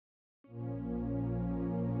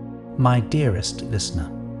My dearest listener,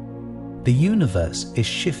 the universe is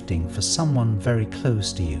shifting for someone very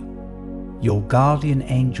close to you. Your guardian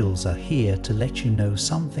angels are here to let you know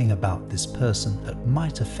something about this person that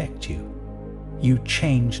might affect you. You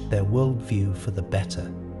changed their worldview for the better.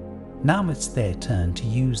 Now it's their turn to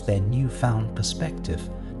use their newfound perspective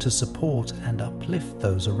to support and uplift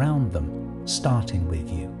those around them, starting with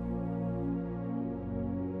you.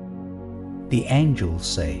 The angels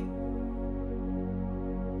say,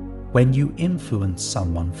 when you influence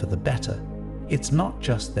someone for the better, it's not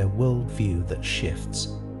just their worldview that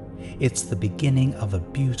shifts. It's the beginning of a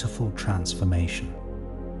beautiful transformation.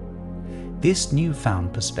 This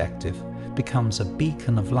newfound perspective becomes a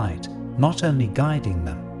beacon of light, not only guiding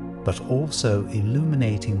them, but also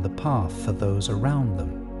illuminating the path for those around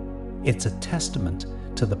them. It's a testament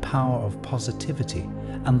to the power of positivity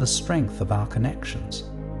and the strength of our connections.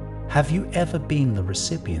 Have you ever been the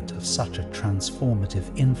recipient of such a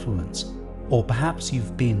transformative influence? Or perhaps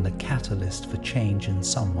you've been the catalyst for change in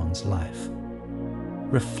someone's life.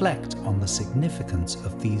 Reflect on the significance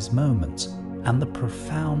of these moments and the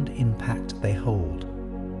profound impact they hold.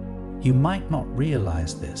 You might not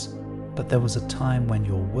realize this, but there was a time when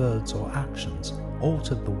your words or actions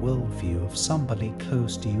altered the worldview of somebody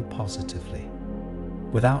close to you positively.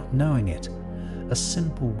 Without knowing it, a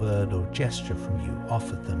simple word or gesture from you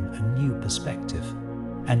offered them a new perspective,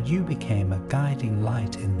 and you became a guiding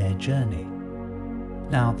light in their journey.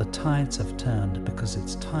 Now the tides have turned because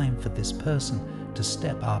it's time for this person to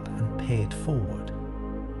step up and pay it forward.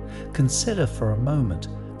 Consider for a moment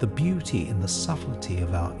the beauty in the subtlety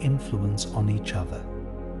of our influence on each other.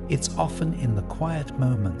 It's often in the quiet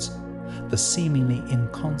moments, the seemingly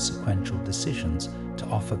inconsequential decisions to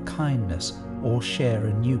offer kindness or share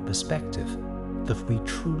a new perspective, that we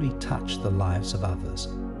truly touch the lives of others.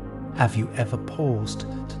 Have you ever paused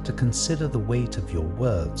to consider the weight of your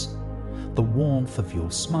words, the warmth of your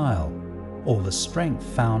smile, or the strength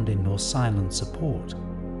found in your silent support?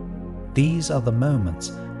 These are the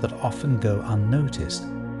moments that often go unnoticed,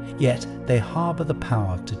 yet they harbor the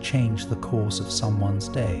power to change the course of someone's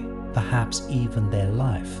day, perhaps even their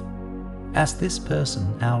life. As this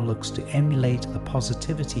person now looks to emulate the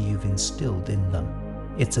positivity you've instilled in them,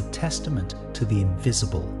 it's a testament to the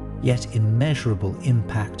invisible, yet immeasurable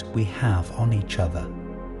impact we have on each other.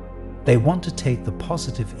 They want to take the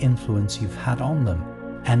positive influence you've had on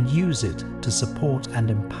them and use it to support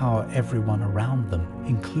and empower everyone around them,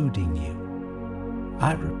 including you.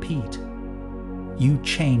 I repeat, you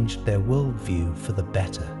changed their worldview for the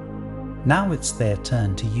better. Now it's their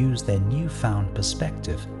turn to use their newfound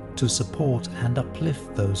perspective to support and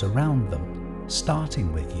uplift those around them,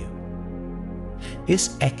 starting with you.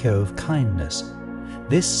 This echo of kindness,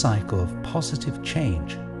 this cycle of positive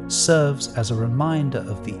change, serves as a reminder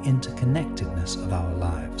of the interconnectedness of our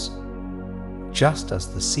lives. Just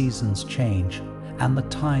as the seasons change and the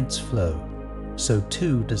tides flow, so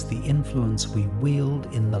too does the influence we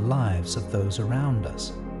wield in the lives of those around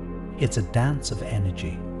us. It's a dance of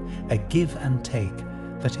energy, a give and take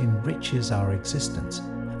that enriches our existence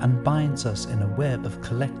and binds us in a web of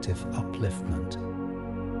collective upliftment.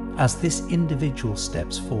 As this individual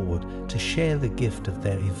steps forward to share the gift of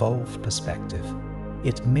their evolved perspective,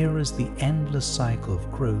 it mirrors the endless cycle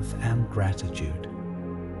of growth and gratitude.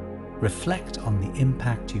 Reflect on the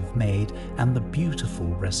impact you've made and the beautiful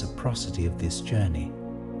reciprocity of this journey.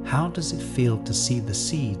 How does it feel to see the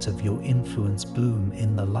seeds of your influence bloom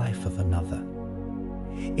in the life of another?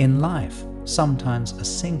 In life, sometimes a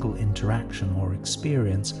single interaction or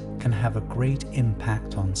experience can have a great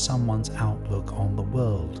impact on someone's outlook on the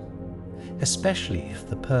world, especially if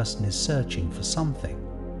the person is searching for something.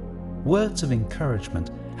 Words of encouragement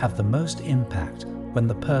have the most impact when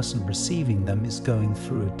the person receiving them is going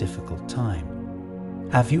through a difficult time.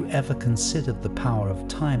 Have you ever considered the power of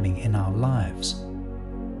timing in our lives?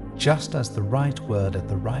 Just as the right word at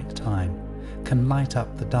the right time can light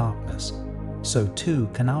up the darkness, so too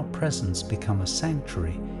can our presence become a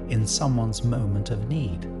sanctuary in someone's moment of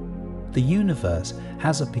need. The universe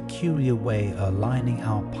has a peculiar way of aligning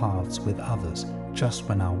our paths with others just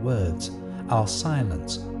when our words, our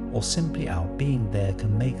silence, or simply our being there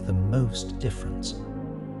can make the most difference.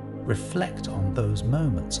 Reflect on those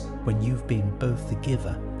moments when you've been both the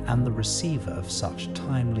giver and the receiver of such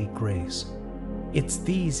timely grace. It's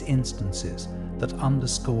these instances that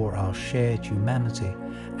underscore our shared humanity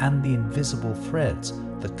and the invisible threads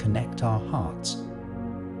that connect our hearts.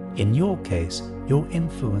 In your case, your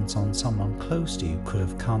influence on someone close to you could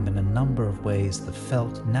have come in a number of ways that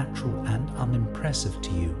felt natural and unimpressive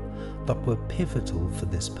to you, but were pivotal for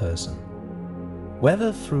this person.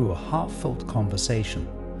 Whether through a heartfelt conversation,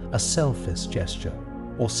 a selfless gesture,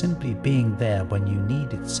 or simply being there when you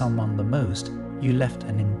needed someone the most, you left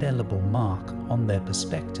an indelible mark on their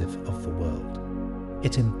perspective of the world.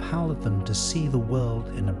 It empowered them to see the world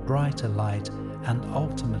in a brighter light and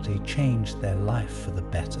ultimately change their life for the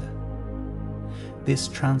better. This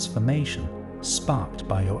transformation, sparked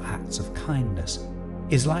by your acts of kindness,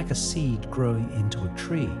 is like a seed growing into a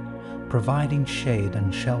tree, providing shade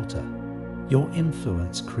and shelter. Your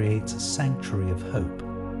influence creates a sanctuary of hope.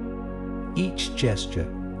 Each gesture,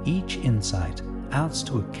 each insight adds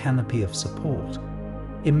to a canopy of support.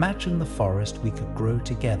 Imagine the forest we could grow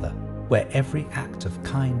together, where every act of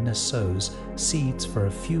kindness sows seeds for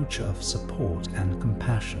a future of support and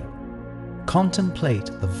compassion. Contemplate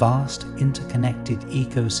the vast interconnected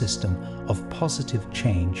ecosystem of positive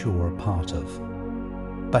change you're a part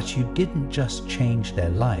of. But you didn't just change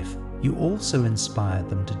their life, you also inspired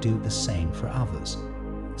them to do the same for others.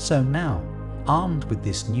 So now, armed with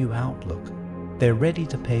this new outlook, they're ready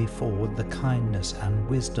to pay forward the kindness and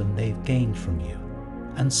wisdom they've gained from you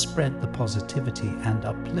and spread the positivity and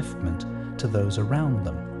upliftment to those around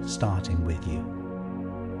them, starting with you.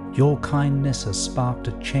 Your kindness has sparked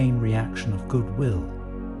a chain reaction of goodwill,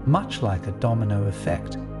 much like a domino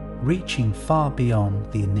effect, reaching far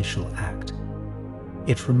beyond the initial act.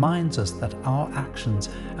 It reminds us that our actions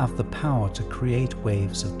have the power to create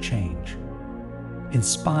waves of change.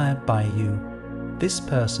 Inspired by you, this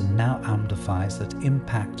person now amplifies that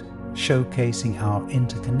impact, showcasing our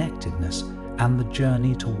interconnectedness and the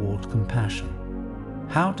journey toward compassion.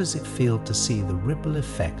 How does it feel to see the ripple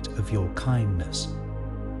effect of your kindness?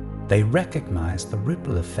 They recognize the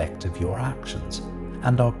ripple effect of your actions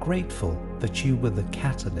and are grateful that you were the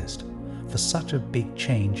catalyst for such a big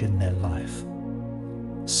change in their life.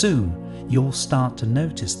 Soon, you'll start to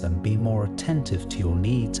notice them be more attentive to your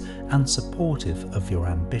needs and supportive of your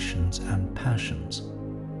ambitions and passions.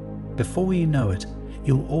 Before you know it,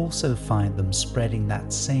 you'll also find them spreading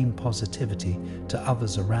that same positivity to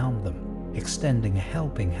others around them, extending a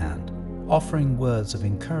helping hand, offering words of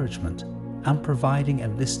encouragement, and providing a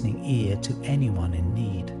listening ear to anyone in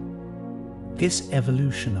need. This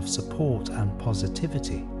evolution of support and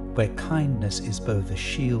positivity, where kindness is both a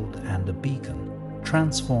shield and a beacon,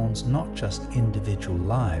 transforms not just individual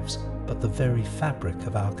lives, but the very fabric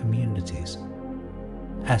of our communities.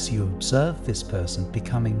 As you observe this person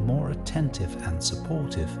becoming more attentive and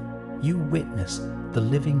supportive, you witness the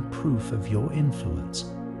living proof of your influence,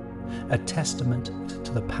 a testament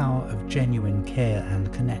to the power of genuine care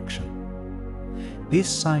and connection. This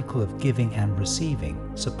cycle of giving and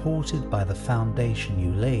receiving, supported by the foundation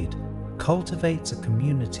you laid, cultivates a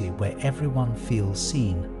community where everyone feels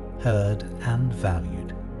seen, heard, and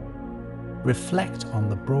valued. Reflect on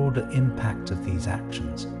the broader impact of these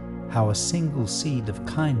actions, how a single seed of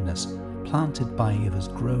kindness planted by you has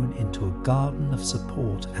grown into a garden of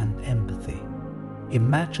support and empathy.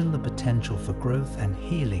 Imagine the potential for growth and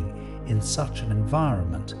healing in such an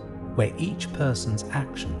environment where each person's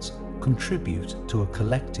actions contribute to a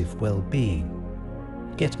collective well-being.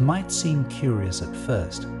 It might seem curious at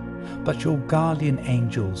first, but your guardian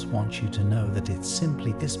angels want you to know that it's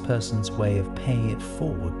simply this person's way of paying it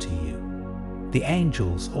forward to you. The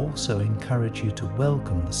angels also encourage you to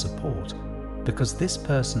welcome the support, because this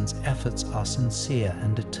person's efforts are sincere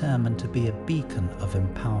and determined to be a beacon of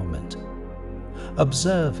empowerment.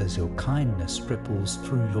 Observe as your kindness ripples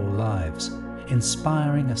through your lives,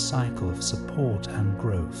 inspiring a cycle of support and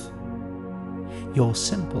growth. Your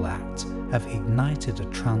simple acts have ignited a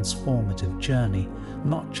transformative journey,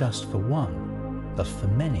 not just for one, but for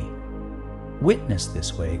many. Witness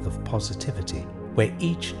this wave of positivity, where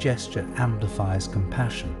each gesture amplifies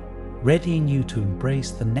compassion, readying you to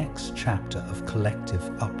embrace the next chapter of collective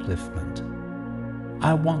upliftment.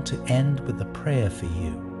 I want to end with a prayer for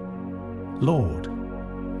you. Lord,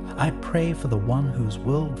 I pray for the one whose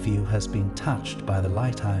worldview has been touched by the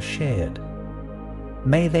light I have shared.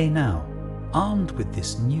 May they now, armed with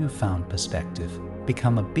this newfound perspective,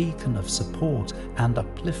 become a beacon of support and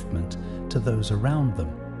upliftment to those around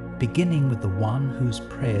them, beginning with the one whose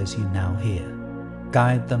prayers you now hear.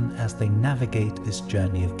 Guide them as they navigate this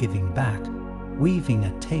journey of giving back, weaving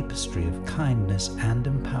a tapestry of kindness and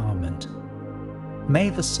empowerment. May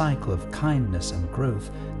the cycle of kindness and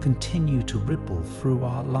growth continue to ripple through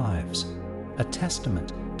our lives, a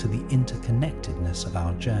testament to the interconnectedness of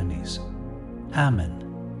our journeys. Amen.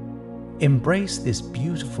 Embrace this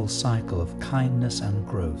beautiful cycle of kindness and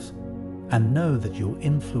growth, and know that your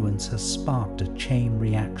influence has sparked a chain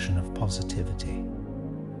reaction of positivity.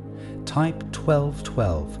 Type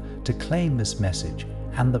 1212 to claim this message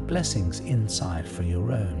and the blessings inside for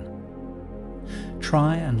your own.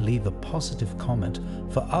 Try and leave a positive comment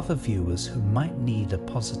for other viewers who might need a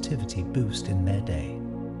positivity boost in their day.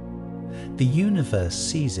 The universe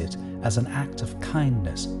sees it as an act of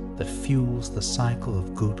kindness that fuels the cycle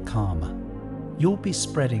of good karma. You'll be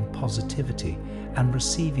spreading positivity and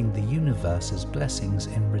receiving the universe's blessings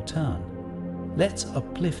in return. Let's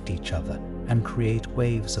uplift each other and create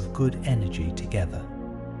waves of good energy together.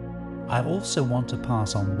 I also want to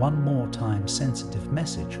pass on one more time-sensitive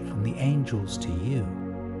message from the angels to you,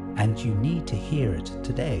 and you need to hear it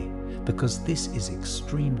today because this is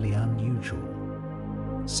extremely unusual.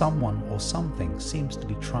 Someone or something seems to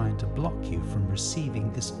be trying to block you from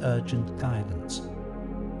receiving this urgent guidance.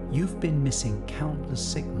 You've been missing countless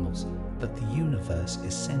signals that the universe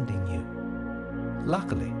is sending you.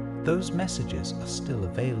 Luckily, those messages are still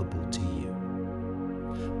available to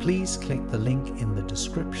you. Please click the link in the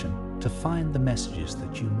description to find the messages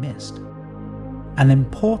that you missed. An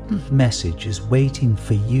important message is waiting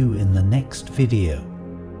for you in the next video.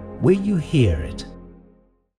 Will you hear it?